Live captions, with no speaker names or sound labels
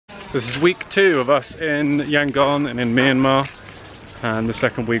So this is week 2 of us in Yangon and in Myanmar, and the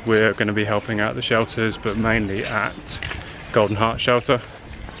second week we're going to be helping out the shelters, but mainly at Golden Heart shelter.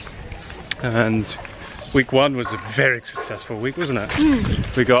 And week 1 was a very successful week, wasn't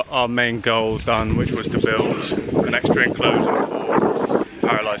it? We got our main goal done, which was to build an extra enclosure for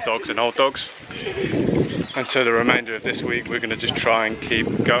paralysed dogs and old dogs. And so the remainder of this week we're going to just try and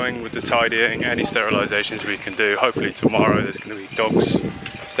keep going with the tidying, any sterilisations we can do. Hopefully tomorrow there's going to be dogs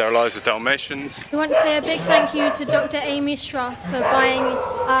sterilised with Dalmatians. We want to say a big thank you to Dr. Amy Schroff for buying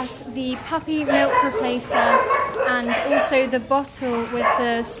us the puppy milk replacer and also the bottle with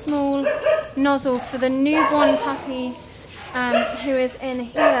the small nozzle for the newborn puppy who is in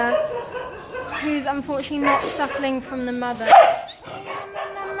here, who's unfortunately not suckling from the mother.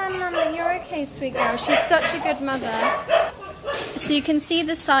 You're okay, sweet girl. She's such a good mother. So you can see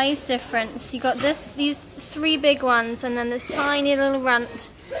the size difference. You got these 3 big ones and then this tiny little runt.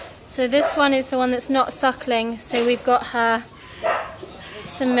 So this one is the one that's not suckling, so we've got her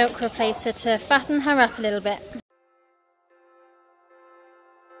some milk replacer to fatten her up a little bit.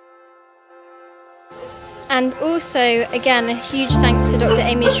 And also, again, a huge thanks to Dr.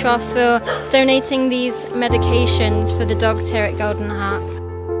 Amy Schroff for donating these medications for the dogs here at Golden Heart.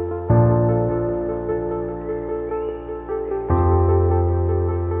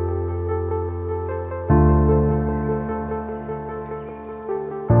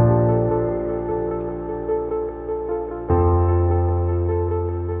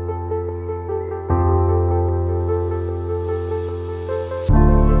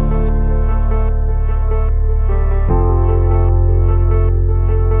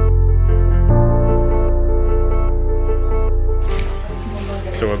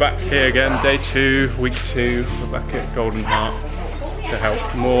 So we're back here again, day 2, week 2. We're back at Golden Heart to help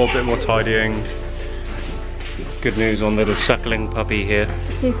a bit more tidying. Good news on little suckling puppy here.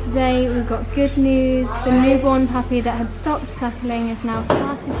 So today we've got good news. The newborn puppy that had stopped suckling has now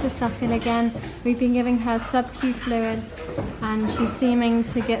started to suckle again. We've been giving her sub-Q fluids and she's seeming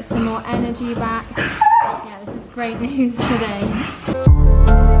to get some more energy back. Yeah, this is great news today.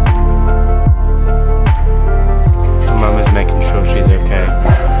 Mum is making sure she's okay.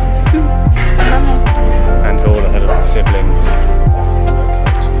 And all her little siblings.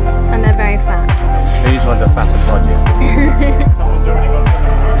 And they're very fat. These ones are fat and podgy.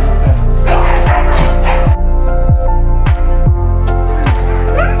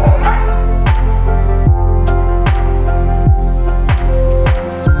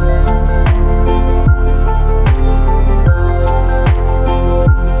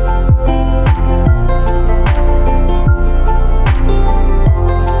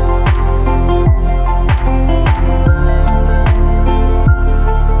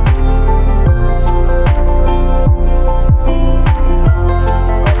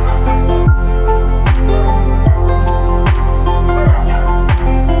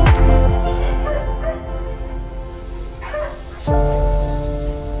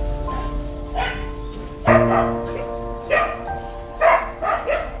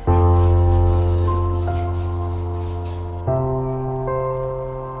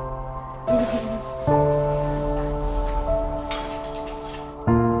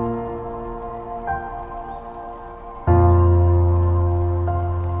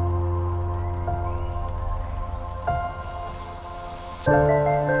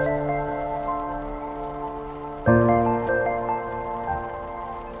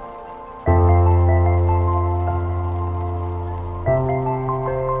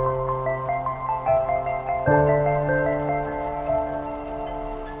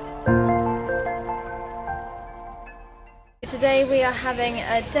 Today we are having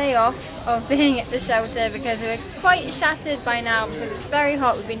a day off of being at the shelter because we're quite shattered by now because it's very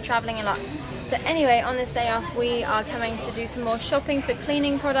hot. We've been travelling a lot. So anyway, on this day off we are coming to do some more shopping for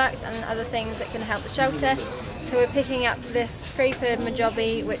cleaning products and other things that can help the shelter. So we're picking up this scraper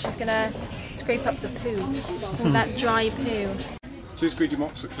majobi which is going to scrape up the poo, all that dry poo. 2 squeegee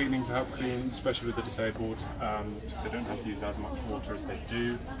mops for cleaning to help clean, especially with the disabled. So they don't have to use as much water as they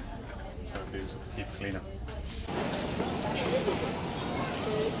do. So this will keep it cleaner.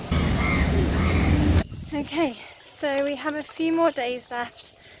 Okay, so we have a few more days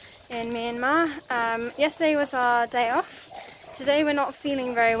left in Myanmar. Yesterday was our day off. Today we're not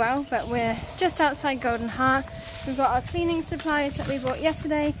feeling very well, but we're just outside Golden Heart. We've got our cleaning supplies that we bought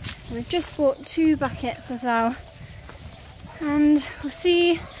yesterday. And we've just bought 2 buckets as well. And we'll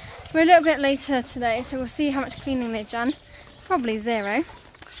see, we're a little bit later today, so we'll see how much cleaning they've done. Probably 0.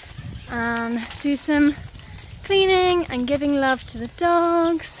 And do some cleaning and giving love to the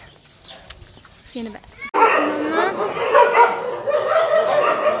dogs. See you in a bit.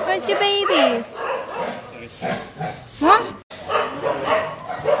 Where's Where's your babies? What?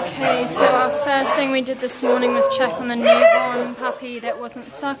 Okay, so our first thing we did this morning was check on the newborn puppy that wasn't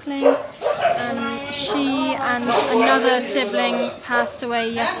suckling. She and another sibling passed away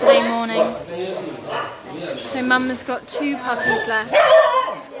yesterday morning. So Mum has got 2 puppies left.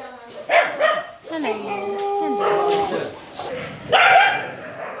 Hello. Hello.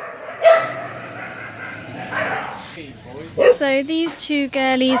 So these 2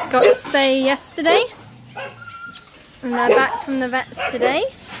 girlies got spay yesterday. And they're back from the vets today.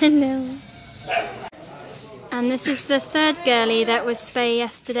 Hello. And this is the 3rd girlie that was spay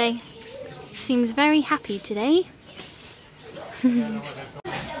yesterday. Seems very happy today.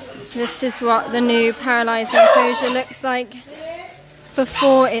 This is what the new paralysed enclosure looks like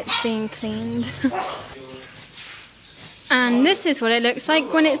before it's being cleaned. And this is what it looks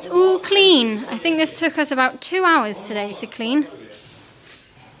like when it's all clean. I think this took us about 2 hours today to clean.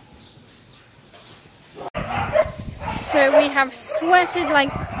 So we have sweated like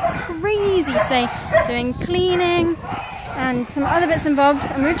crazy today, doing cleaning and some other bits and bobs,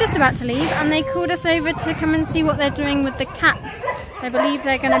 and we're just about to leave, and they called us over to come and see what they're doing with the cats. I believe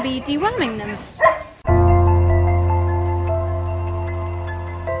they're going to be deworming them.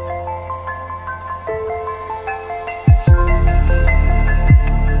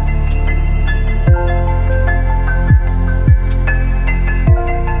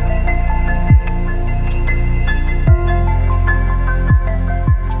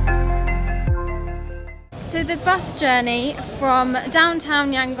 So the bus journey from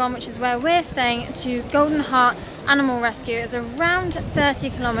downtown Yangon, which is where we're staying, to Golden Heart Animal Rescue is around 30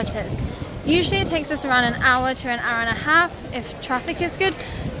 kilometers. Usually it takes us around an hour to an hour and a half if traffic is good,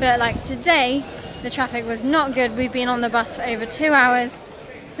 but like today the traffic was not good. We've been on the bus for over 2 hours,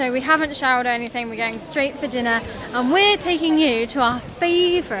 so we haven't showered or anything. We're going straight for dinner, and we're taking you to our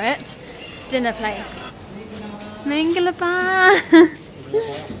favourite dinner place. Mangalapa.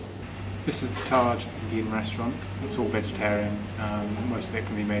 This is the Taj Indian restaurant. It's all vegetarian, most of it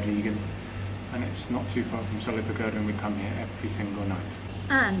can be made vegan, and it's not too far from Solid Pagoda, and we come here every single night.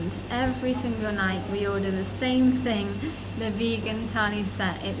 And every single night we order the same thing, the vegan thali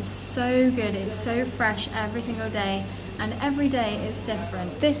set. It's so good, it's so fresh every single day, and every day is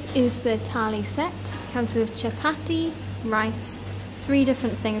different. This is the thali set. It comes with chapati, rice, 3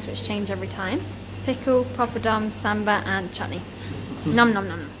 different things which change every time. Pickle, papadum, samba and chutney. Nom nom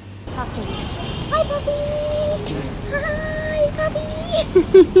nom. Puppy. Hi puppy! Hi puppy!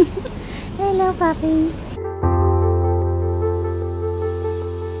 Hello puppy!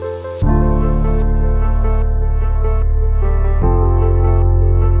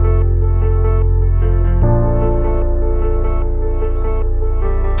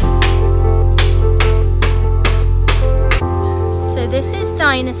 So this is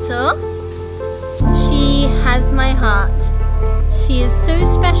Dinosaur. She has my heart. She is so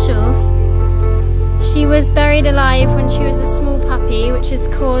special. She was buried alive when she was a small puppy, which has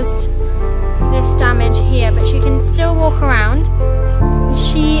caused this damage here, but she can still walk around.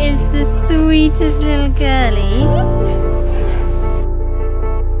 She is the sweetest little girlie.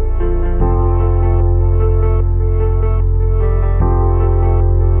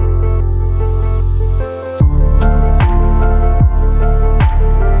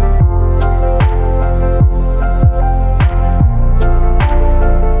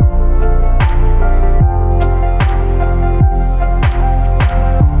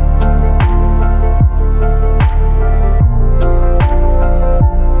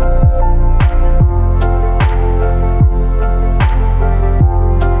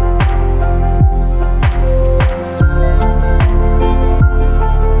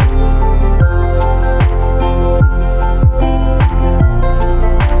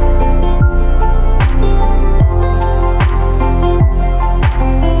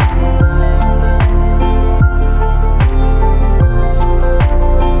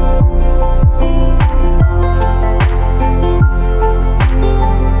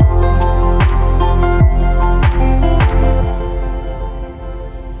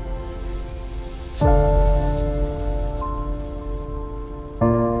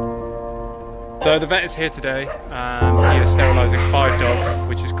 So the vet is here today, and he is sterilising 5 dogs,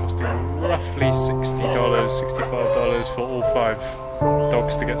 which is costing roughly $60, $65 for all 5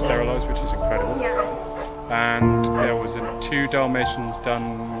 dogs to get sterilised, which is incredible. Yeah. And there was 2 Dalmatians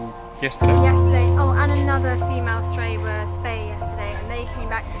done yesterday. Oh, and another female stray were spayed yesterday, and they came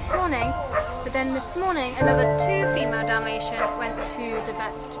back this morning. But then this morning, another 2 female Dalmatian went to the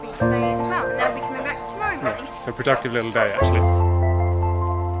vet to be spayed as well, and they'll be coming back tomorrow morning. Yeah, so a productive little day actually.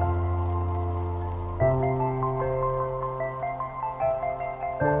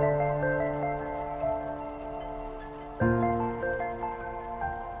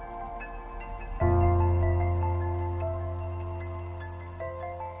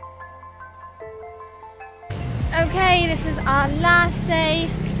 our last day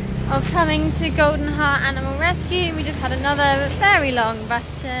of coming to Golden Heart Animal Rescue. We just had another very long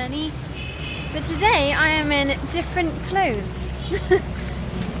bus journey. But today I am in different clothes.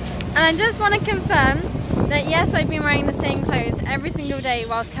 And I just want to confirm that yes, I've been wearing the same clothes every single day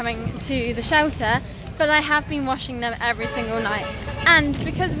whilst coming to the shelter, but I have been washing them every single night. And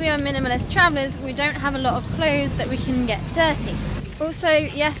because we are minimalist travellers, we don't have a lot of clothes that we can get dirty. Also,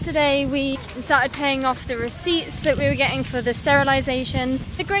 yesterday we started paying off the receipts that we were getting for the sterilisations.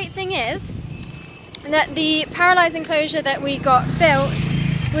 The great thing is that the paralysed enclosure that we got built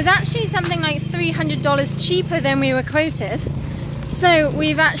was actually something like $300 cheaper than we were quoted. So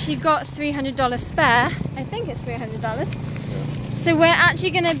we've actually got $300 spare. I think it's $300. So we're actually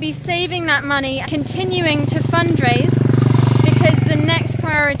going to be saving that money, continuing to fundraise, because the next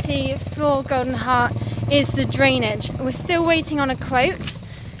priority for Golden Heart is the drainage. We're still waiting on a quote,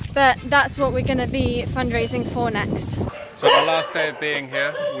 but that's what we're going to be fundraising for next. So the last day of being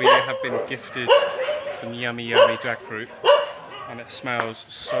here, we have been gifted some yummy jackfruit, and it smells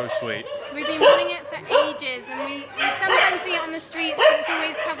so sweet. We've been wanting it for ages, and we sometimes see it on the streets, but it's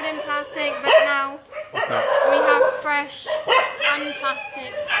always covered in plastic, but now we have fresh,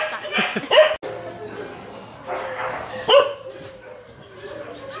 unplastic jackfruit.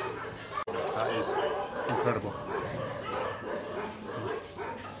 That is incredible.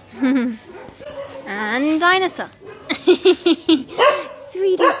 And dinosaur.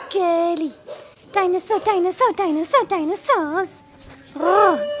 Sweetest girly. Dinosaur, dinosaur, dinosaur, dinosaurs.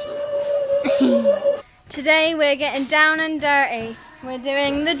 Oh. Today we're getting down and dirty. We're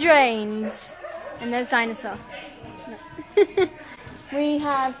doing the drains. And there's dinosaur. No. We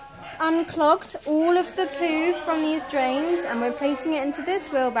have unclogged all of the poo from these drains and we're placing it into this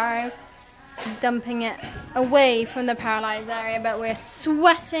wheelbarrow, dumping it away from the paralysed area, but we're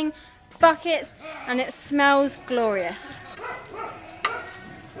sweating buckets and it smells glorious.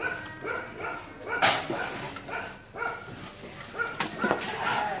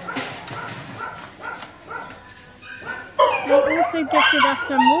 They also gifted us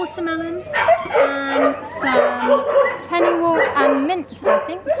some watermelon and some pennywort and mint, I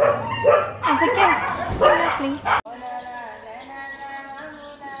think, as a gift. So lovely.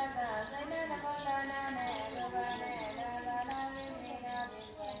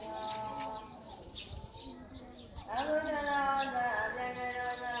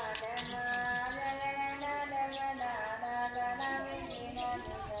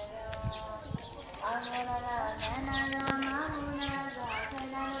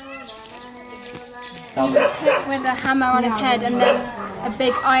 He was hit with a hammer on his head and then a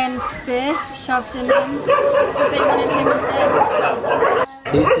big iron spear shoved in him just because they wanted him dead.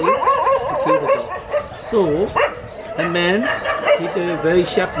 This is beautiful. So, a man with a very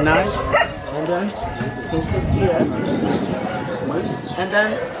sharp knife and then put it here. And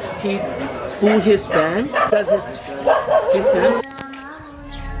then he pulled his hand, cut his hand.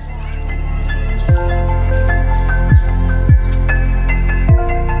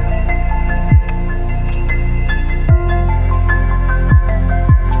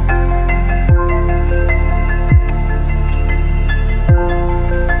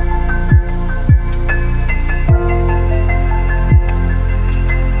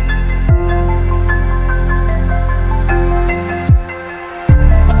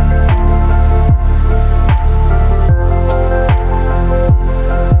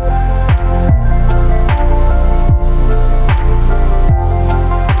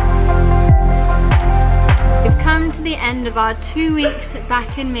 Of our 2 weeks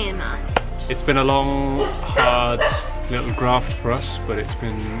back in Myanmar. It's been a long, hard little graft for us, but it's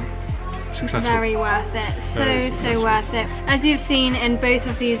been successful. Very worth it. So worth it. As you've seen in both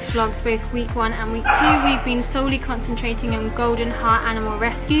of these vlogs, both week 1 and week 2, we've been solely concentrating on Golden Heart Animal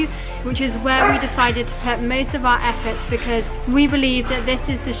Rescue, which is where we decided to put most of our efforts because we believe that this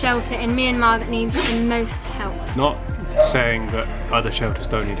is the shelter in Myanmar that needs the most help. Not saying that other shelters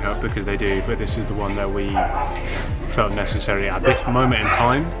don't need help, because they do, but this is the one that we felt necessary at this moment in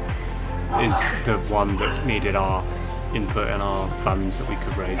time, is the one that needed our input and our funds that we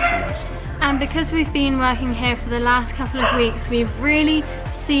could raise the most. And because we've been working here for the last couple of weeks, we've really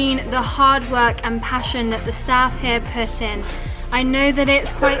seen the hard work and passion that the staff here put in. I know that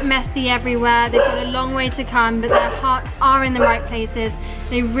it's quite messy everywhere, they've got a long way to come, but their hearts are in the right places.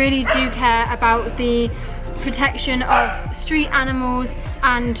 They really do care about the protection of street animals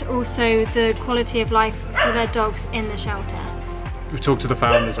and also the quality of life for their dogs in the shelter. we talked to the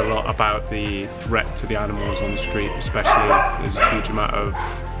founders a lot about the threat to the animals on the street, especially. There's a huge amount of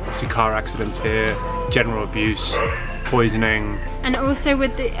obviously car accidents here, general abuse, poisoning. And also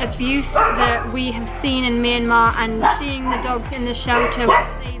with the abuse that we have seen in Myanmar and seeing the dogs in the shelter, what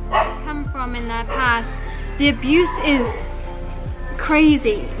they've come from in their past, the abuse is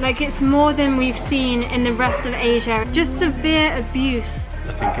crazy. Like, it's more than we've seen in the rest of Asia. Just severe abuse.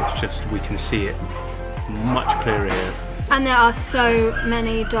 I think it's just, we can see it much clearer here. And there are so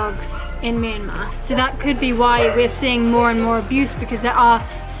many dogs in Myanmar. So that could be why we're seeing more and more abuse, because there are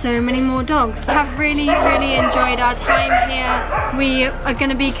so many more dogs. We have really enjoyed our time here. We are going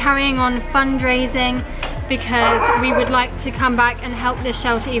to be carrying on fundraising because we would like to come back and help this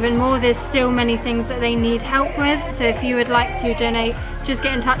shelter even more. There's still many things that they need help with. So if you would like to donate, just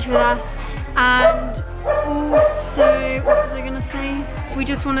get in touch with us. And also, what was I going to say? We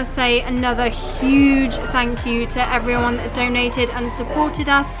just want to say another huge thank you to everyone that donated and supported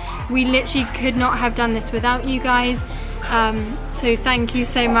us. We literally could not have done this without you guys. So thank you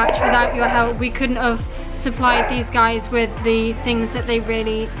so much. Without your help, we couldn't have supplied these guys with the things that they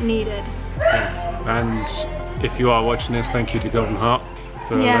really needed. Yeah. And if you are watching this, thank you to Golden Heart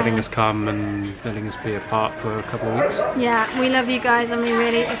for letting us come and letting us be a part for a couple of weeks. Yeah, we love you guys and we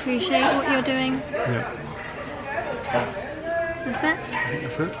really appreciate what you're doing. Yeah. That's it? I think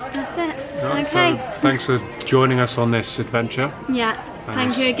that's it. That's it. Right, okay. So thanks for joining us on this adventure. Yeah.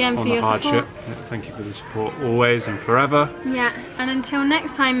 Thank you again for your support. Yeah, thank you for the support always and forever. Yeah. And until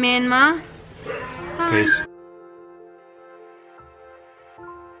next time, Myanmar. Bye. Peace.